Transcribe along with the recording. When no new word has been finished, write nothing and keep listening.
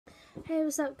Hey,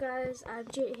 what's up guys, I'm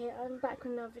Judy here, I'm back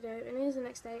with another video, and here's the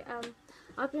next day.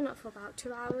 I've been up for about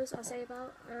 2 hours, I'll say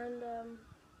about, and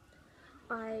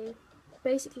I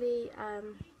basically,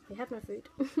 we have no food,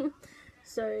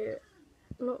 so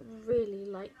not really,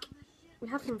 like, we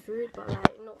have some food, but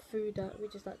like, not food that we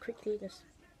just like quickly just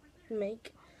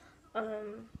make.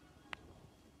 I'm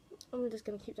just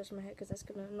going to keep touching my hair because that's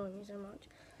going to annoy me so much.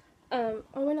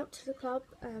 I went up to the club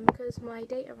because my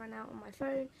data ran out on my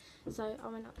phone, so I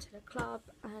went up to the club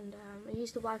and I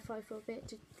used the Wi-Fi for a bit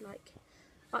to like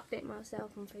update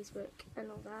myself on Facebook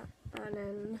and all that, and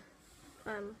then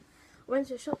I went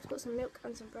to the shops, got some milk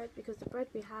and some bread because the bread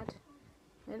we had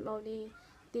went moldy.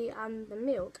 The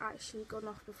milk actually gone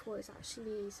off before it's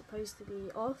actually supposed to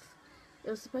be off. It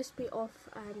was supposed to be off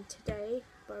today,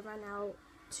 but it ran out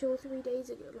 2 or 3 days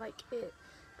ago. Like, it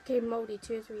became moldy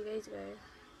 2 or 3 days ago.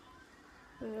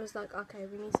 And it was like, okay,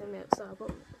 we need some milk, so I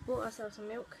bought ourselves some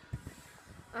milk.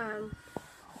 I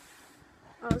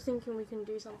was thinking we can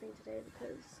do something today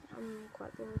because I'm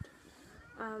quite bored.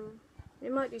 We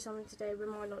might do something today, we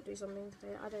might not do something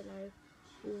today, I don't know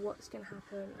what's going to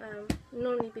happen.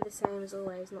 Normally be the same as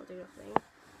always, not do nothing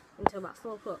until about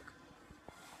 4 o'clock.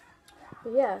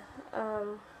 But yeah,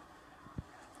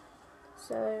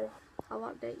 so I'll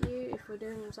update you if we're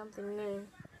doing something new.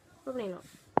 Probably not,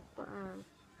 but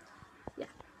yeah.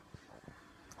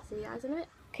 See you guys in a bit.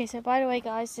 Okay, so by the way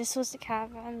guys, this was the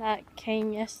caravan that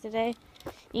came yesterday.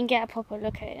 You can get a proper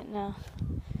look at it now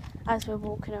as we're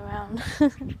walking around.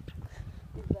 Okay,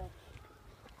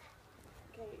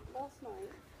 last night.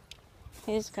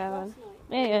 Here's the caravan.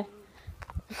 There you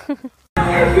go.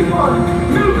 Everyone,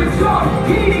 move and talk,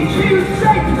 eating, choose,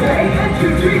 Saturday, and to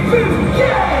drink food,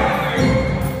 yeah!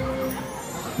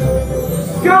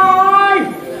 Guys,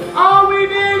 are we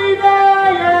nearly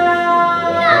there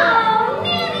yet? No,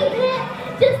 nearly there.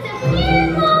 Just a few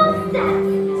more steps.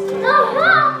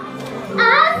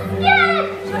 And skip,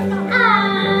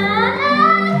 and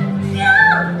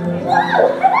jump. Whoa!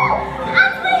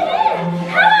 And we're here.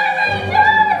 Hello,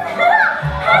 Rangers.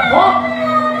 Hop,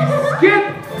 skip,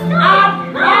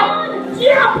 and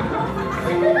jump!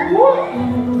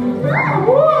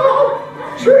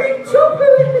 Whoa! Tree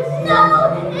toppers! No,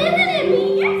 isn't it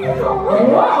beautiful?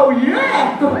 Wow,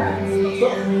 yeah! But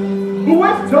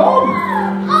where's Tom?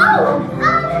 Oh,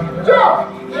 Tom!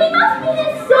 he must be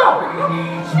here somewhere.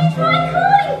 Should we try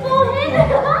calling for him?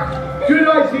 Good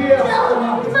idea! No,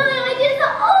 my ideas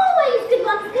are always good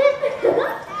ones, Pip.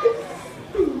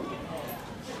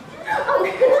 Oh,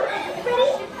 ready?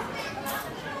 Ready.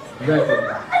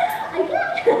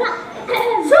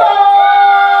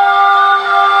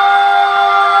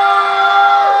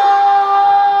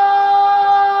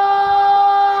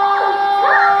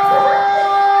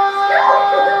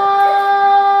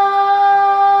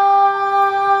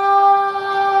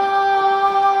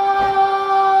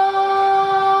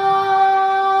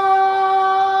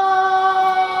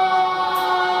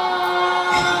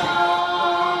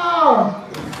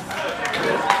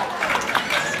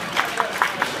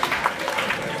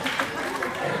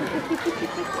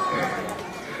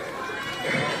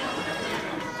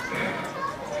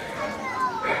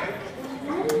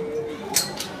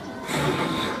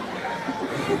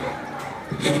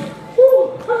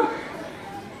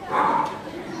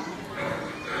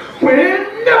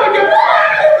 We're never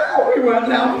gonna. We weren't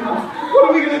loud enough. What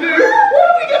are we gonna do? What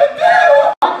are we gonna do?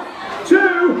 1,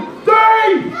 2,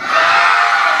 3.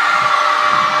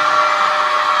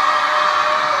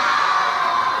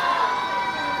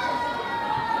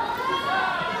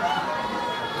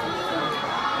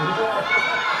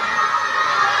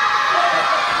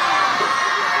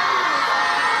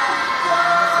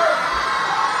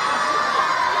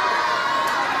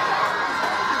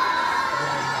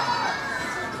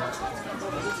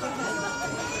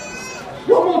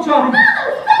 One more time.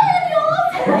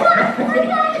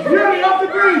 You only have to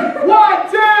breathe.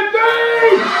 1, 2, 3.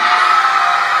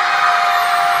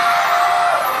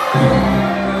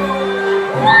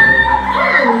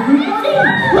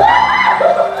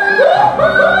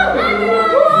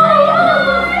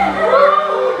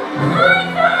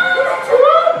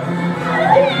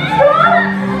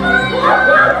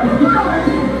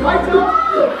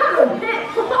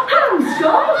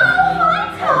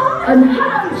 And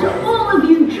hello to all of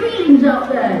you Treelings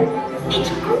out there. It's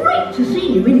great to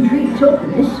see you in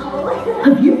Treetopolis.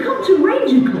 Have you come to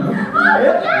Ranger Club? Oh,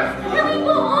 yes! And we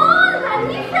bought all of our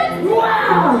new friends.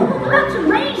 Wow! That's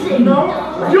amazing! No,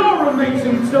 you're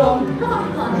amazing, Tom.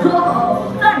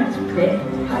 Oh, thanks, Pip.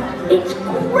 It's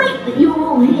great that you're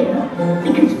all here,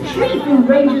 because Treefield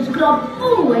Rangers Club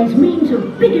always means a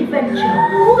big adventure.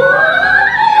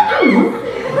 Hang on,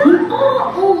 You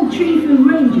are all Treefoo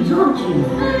Rangers, aren't you? You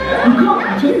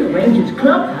can't get in the Rangers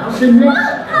clubhouse unless...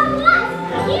 Unless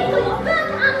you've got your food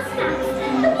and snacks.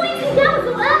 The boys and girls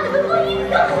will earn them before you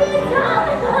got here, Tom.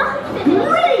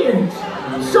 Brilliant!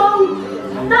 So,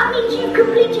 that means you've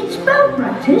completed spell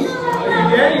practice?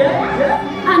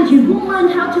 Yeah. And you've all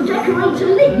learned how to decorate a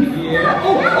leaf? Yeah. Oh,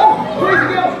 boys and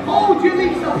girls, hold your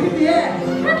leaves up in the air.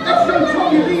 Let's show Tom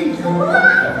your leaves.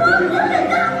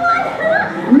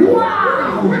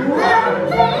 Wow! They're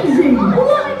amazing! Oh,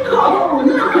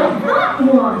 look at that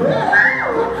one!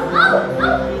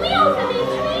 We also need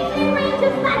Treefoo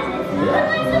Ranger patterns. And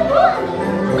most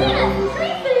importantly,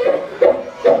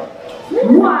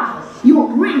 Treefoo. Wow! You're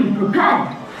really prepared,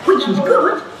 which is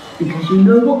good, because you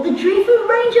know what the Treefoo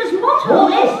Rangers motto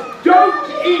is.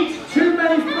 Don't eat too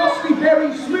many frosty berry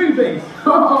smoothies.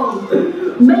 Oh,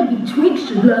 maybe Twig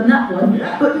should learn that one,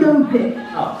 but no, Pip.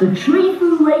 The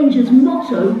Treefoo Rangers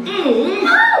motto is...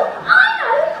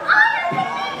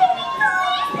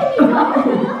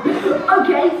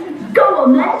 Okay, go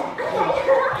on then. A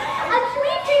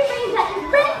Treefoo Ranger is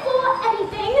ready for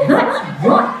anything. That's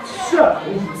right. So,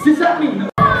 does that mean that...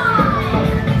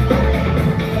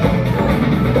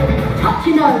 Touch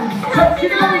your nose. Touch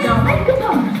your nose. Now make a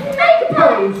pose. Make a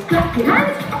pose. Clap your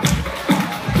hands.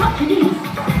 Touch your knees.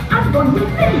 And one with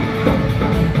me.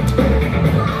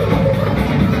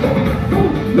 Then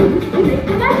move to make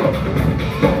the magic.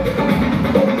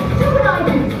 Do what I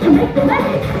do to make the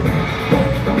magic.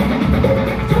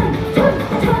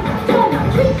 Turn that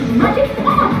Treefoo magic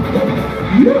on.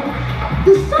 Look,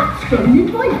 the saxophone in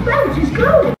my belt is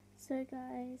glowing. So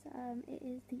guys, it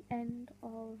is the end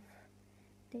of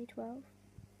day 12.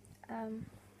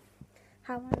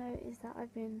 How I know is that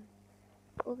I've been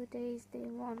all the days, day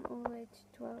 1 all the way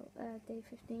to 12, day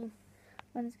 15,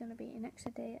 when there's going to be an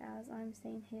extra day as I'm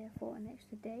staying here for an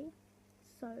extra day.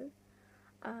 So,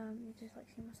 you just like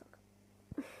see my sock.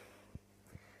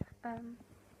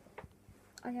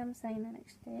 I am staying an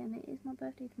extra day, and it is my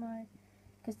birthday tomorrow,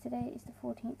 because today is the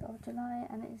 14th of July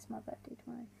and it is my birthday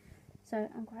tomorrow. So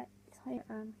I'm quite excited.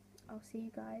 I'll see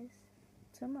you guys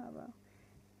tomorrow.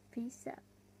 Peace out.